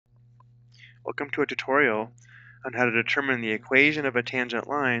Welcome to a tutorial on how to determine the equation of a tangent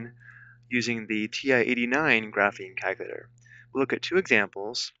line using the TI-89 graphing calculator. We'll look at two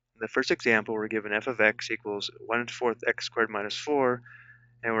examples. In the first example, we're given f of x equals 1/4 x squared minus 4,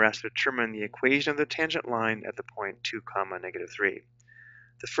 and we're asked to determine the equation of the tangent line at the point 2, -3.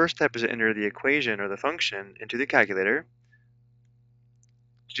 The first step is to enter the equation or the function into the calculator.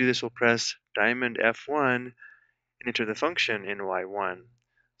 To do this, we'll press diamond F1 and enter the function in Y1.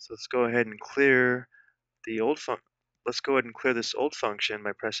 So let's go ahead and clear this old function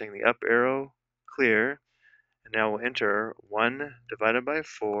by pressing the up arrow, clear, and now we'll enter 1 divided by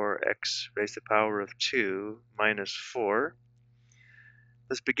 4 x raised to the power of 2 minus 4.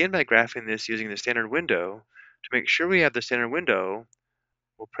 Let's begin by graphing this using the standard window. To make sure we have the standard window,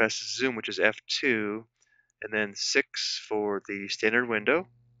 we'll press zoom, which is F2, and then 6 for the standard window.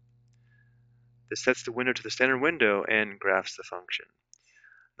 This sets the window to the standard window and graphs the function.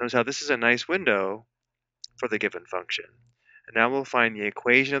 Notice how this is a nice window for the given function. And now we'll find the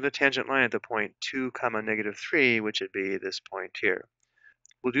equation of the tangent line at the point 2, -3, which would be this point here.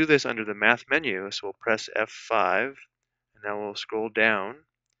 We'll do this under the math menu, so we'll press F5, and now we'll scroll down.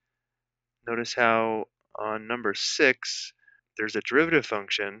 Notice how on number 6, there's a derivative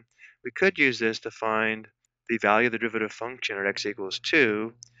function. We could use this to find the value of the derivative function at x equals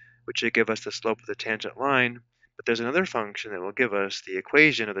 2, which would give us the slope of the tangent line. But there's another function that will give us the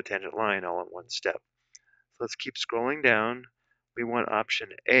equation of the tangent line all in one step. So let's keep scrolling down. We want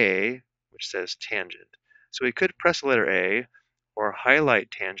option A, which says tangent. So we could press the letter A or highlight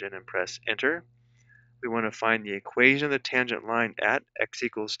tangent and press enter. We want to find the equation of the tangent line at x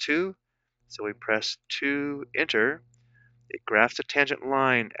equals 2. So we press 2, enter. It graphs the tangent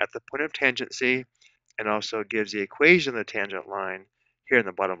line at the point of tangency and also gives the equation of the tangent line here in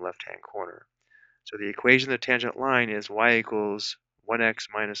the bottom left-hand corner. So the equation of the tangent line is y equals 1x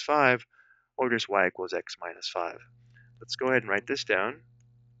minus 5, or just y equals x minus 5. Let's go ahead and write this down.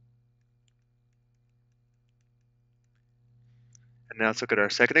 And now let's look at our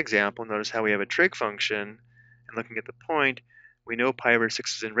second example. Notice how we have a trig function, and looking at the point, we know pi over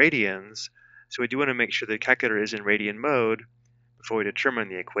 6 is in radians, so we do want to make sure the calculator is in radian mode before we determine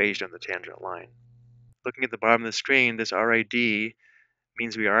the equation of the tangent line. Looking at the bottom of the screen, this RID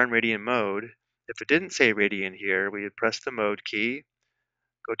means we are in radian mode. If it didn't say radian here, we would press the mode key,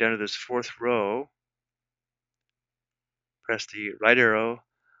 go down to this fourth row, press the right arrow,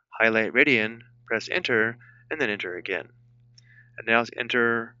 highlight radian, press enter, and then enter again. And now let's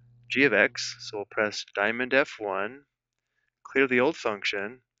enter g of x, so we'll press diamond F1, clear the old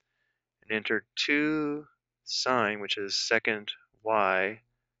function, and enter 2 sine, which is second y,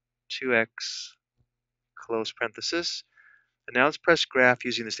 2x, close parenthesis. And now let's press graph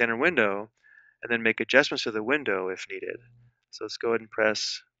using the standard window, and then make adjustments to the window if needed. So let's go ahead and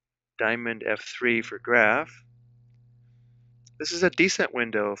press diamond F3 for graph. This is a decent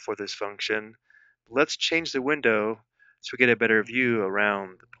window for this function. Let's change the window so we get a better view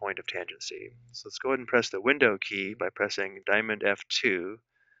around the point of tangency. So let's go ahead and press the window key by pressing diamond F2.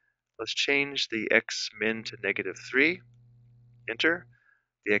 Let's change the x min to -3, enter.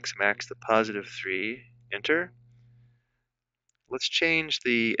 The x max to +3, enter. Let's change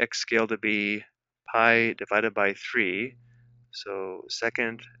the x scale to be pi divided by 3. So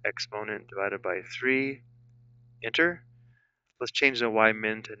second exponent divided by 3, enter. Let's change the y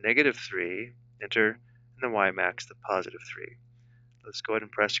min to -3, enter, and the y max to +3. Let's go ahead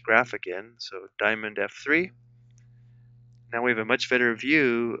and press graph again. So diamond F3. Now we have a much better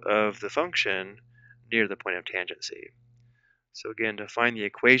view of the function near the point of tangency. So again, to find the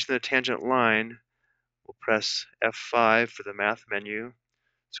equation of the tangent line, we'll press F5 for the math menu,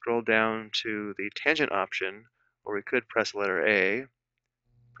 scroll down to the tangent option, or we could press the letter A,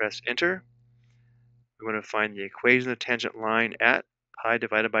 press enter. We want to find the equation of the tangent line at pi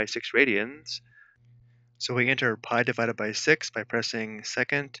divided by 6 radians. So we enter pi divided by 6 by pressing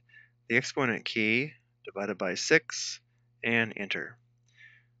second, the exponent key, divided by 6, and enter.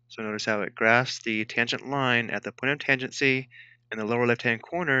 So notice how it graphs the tangent line at the point of tangency. In the lower left-hand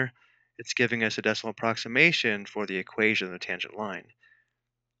corner, it's giving us a decimal approximation for the equation of the tangent line.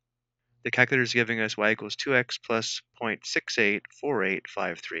 The calculator is giving us y equals 2x plus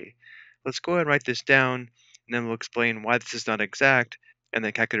 0.684853. Let's go ahead and write this down, and then we'll explain why this is not exact, and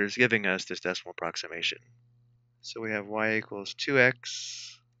the calculator is giving us this decimal approximation. So we have y equals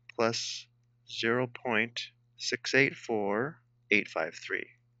 2x plus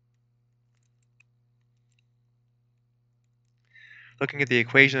 0.684853. Looking at the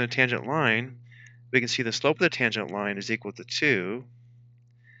equation of the tangent line, we can see the slope of the tangent line is equal to 2.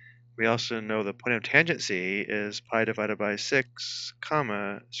 We also know the point of tangency is pi divided by 6,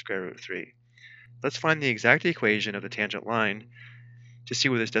 comma, square root 3. let's find the exact equation of the tangent line to see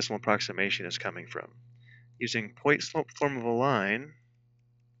where this decimal approximation is coming from. Using point-slope form of a line,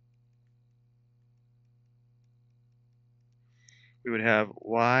 we would have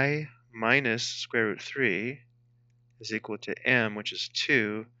y minus square root 3 is equal to m, which is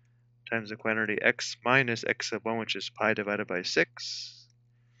 2, times the quantity x minus x sub 1, which is pi divided by 6.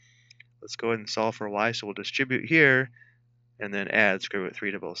 Let's go ahead and solve for y, so we'll distribute here and then add square root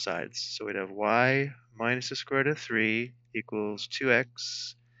 3 to both sides. So we'd have y minus the square root of 3 equals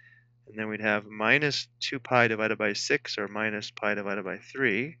 2x, and then we'd have minus 2 pi divided by 6, or minus pi divided by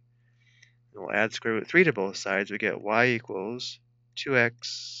 3. And we'll add square root 3 to both sides. We get y equals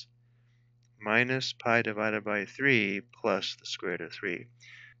 2x minus pi divided by 3 plus the square root of 3.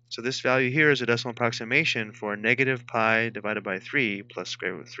 So this value here is a decimal approximation for negative pi divided by 3 plus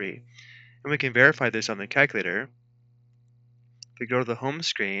square root of 3. And we can verify this on the calculator. If we go to the home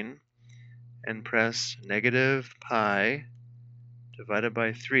screen and press negative pi divided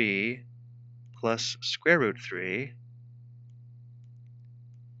by 3 plus square root 3,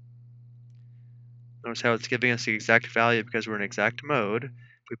 notice how it's giving us the exact value because we're in exact mode.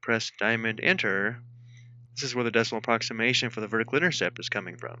 If we press diamond enter, this is where the decimal approximation for the vertical intercept is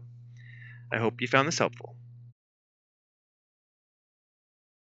coming from. I hope you found this helpful.